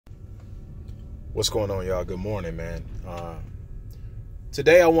What's going on, y'all? Good morning, man.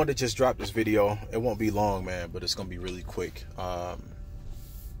 Today I wanted to just drop this video. It won't be long, man, but it's gonna be really quick and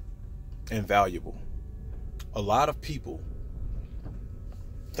valuable. A lot of people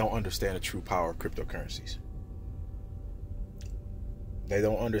don't understand the true power of cryptocurrencies. They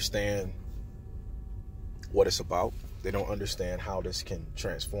don't understand what it's about. They don't understand how this can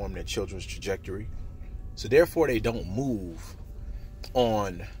transform their children's trajectory. So therefore they don't move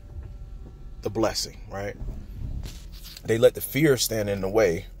on the blessing, right? They let the fear stand in the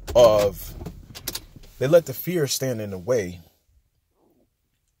way of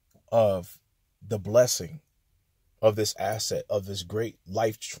the blessing of this asset, of this great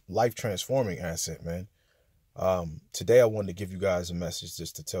life transforming asset, man. Today I wanted to give you guys a message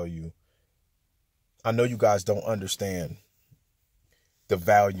just to tell you, I know you guys don't understand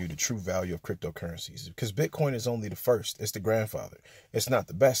the true value of cryptocurrencies, because Bitcoin is only the first. It's the grandfather. It's not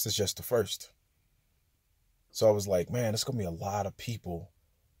the best. It's just the first. So I was like, man, it's going to be a lot of people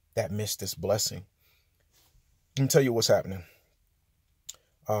that miss this blessing. Let me tell you what's happening.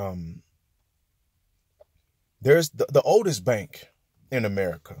 There's the oldest bank in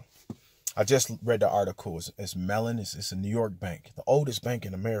America. I just read the article. It's Mellon. It's a New York bank. The oldest bank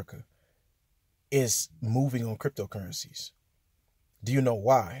in America is moving on cryptocurrencies. Do you know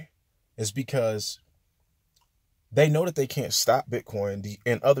why? It's because they know that they can't stop Bitcoin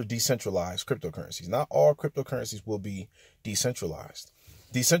and other decentralized cryptocurrencies. Not all cryptocurrencies will be decentralized.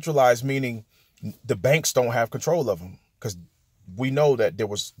 Decentralized meaning the banks don't have control of them, because we know that there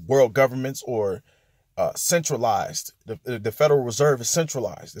was world governments or centralized. The Federal Reserve is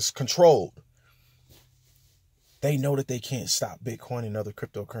centralized. It's controlled. They know that they can't stop Bitcoin and other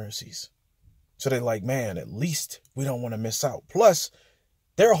cryptocurrencies. So they're like, man, at least we don't want to miss out. Plus,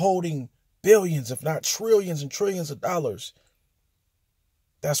 they're holding billions, if not trillions and trillions of dollars.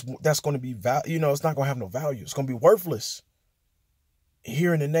 That's going to be it's not going to have no value. It's going to be worthless.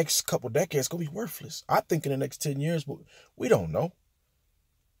 Here in the next couple decades, it's going to be worthless. I think in the next 10 years, but we don't know.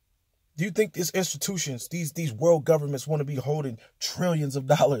 Do you think these institutions, these world governments want to be holding trillions of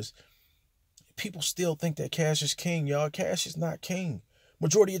dollars? People still think that cash is king, y'all. Cash is not king.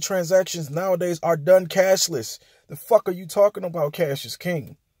 Majority of transactions nowadays are done cashless. The fuck are you talking about? Cash is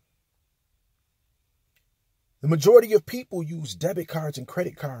king. The majority of people use debit cards and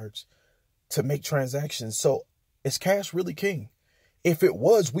credit cards to make transactions. So is cash really king? If it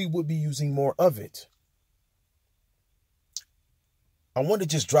was, we would be using more of it. I want to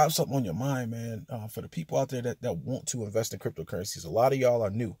just drop something on your mind, man, for the people out there that want to invest in cryptocurrencies. A lot of y'all are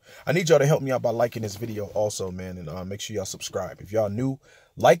new. I need y'all to help me out by liking this video also, man, and make sure y'all subscribe. If y'all new,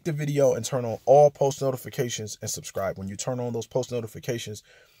 like the video and turn on all post notifications and subscribe. When you turn on those post notifications,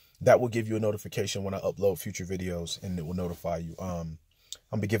 that will give you a notification when I upload future videos, and it will notify you. I'll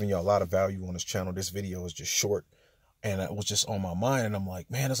be giving you a lot of value on this channel. This video is just short, and it was just on my mind, and I'm like,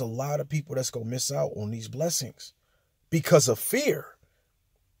 man, there's a lot of people that's going to miss out on these blessings because of fear.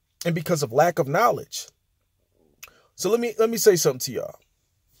 And because of lack of knowledge. So let me say something to y'all.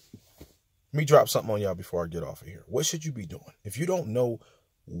 Let me drop something on y'all before I get off of here. What should you be doing? If you don't know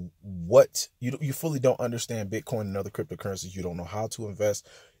what, you fully don't understand Bitcoin and other cryptocurrencies, you don't know how to invest,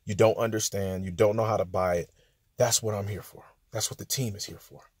 you don't understand, you don't know how to buy it, that's what I'm here for. That's what the team is here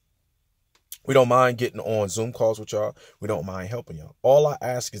for. We don't mind getting on Zoom calls with y'all. We don't mind helping y'all. All I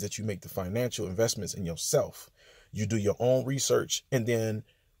ask is that you make the financial investments in yourself. You do your own research, and then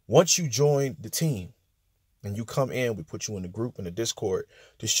once you join the team and you come in, we put you in the group in the Discord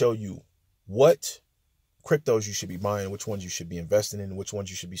to show you what cryptos you should be buying, which ones you should be investing in, and which ones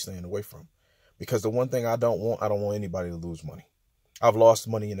you should be staying away from. Because the one thing I don't want anybody to lose money. I've lost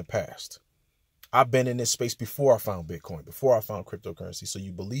money in the past. I've been in this space before I found Bitcoin, before I found cryptocurrency. So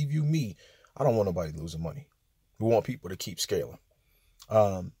you believe you me, I don't want nobody losing money. We want people to keep scaling.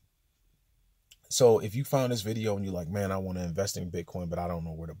 So if you found this video and you're like, man, I want to invest in Bitcoin, but I don't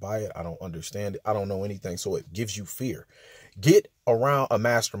know where to buy it. I don't understand it. I don't know anything. So it gives you fear. Get around a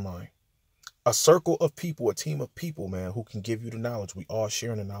mastermind, a circle of people, a team of people, man, who can give you the knowledge. We all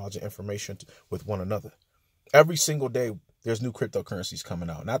sharing the knowledge and information with one another. Every single day, there's new cryptocurrencies coming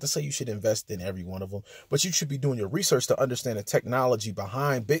out. Not to say you should invest in every one of them, but you should be doing your research to understand the technology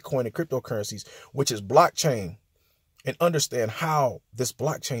behind Bitcoin and cryptocurrencies, which is blockchain, and understand how this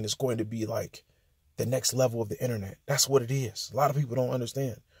blockchain is going to be like the next level of the internet. That's what it is. A lot of people don't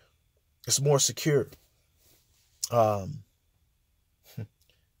understand. It's more secure. There's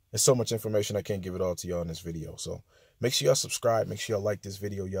so much information, I can't give it all to y'all in this video. So make sure y'all subscribe. Make sure y'all like this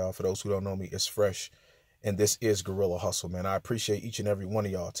video, y'all. For those who don't know me, it's Fresh. And this is Gorilla Hustle, man. I appreciate each and every one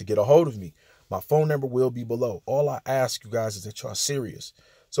of y'all. To get a hold of me, my phone number will be below. All I ask you guys is that y'all serious.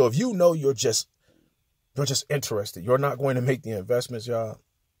 So if you know you're just You're just interested. You're not going to make the investments, y'all.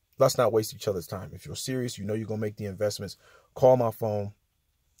 Let's not waste each other's time. If you're serious, you know you're going to make the investments, call my phone.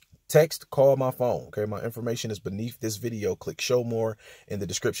 Text, call my phone. Okay, my information is beneath this video. Click show more in the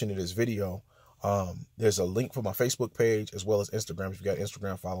description of this video. There's a link for my Facebook page as well as Instagram. If you got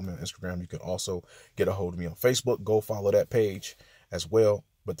Instagram, follow me on Instagram. You can also get a hold of me on Facebook. Go follow that page as well.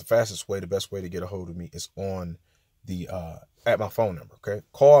 But the fastest way, the best way to get a hold of me is on the at my phone number. Okay,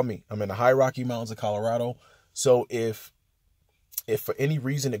 call me. I'm in the high Rocky Mountains of Colorado. So if for any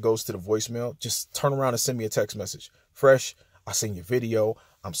reason it goes to the voicemail, just turn around and send me a text message. Fresh, I send you a video.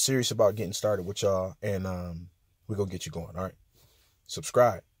 I'm serious about getting started with y'all, and we're going to get you going, all right?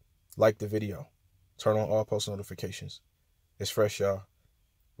 Subscribe, like the video, turn on all post notifications. It's Fresh, y'all.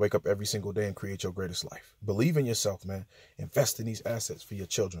 Wake up every single day and create your greatest life. Believe in yourself, man. Invest in these assets for your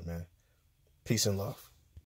children, man. Peace and love.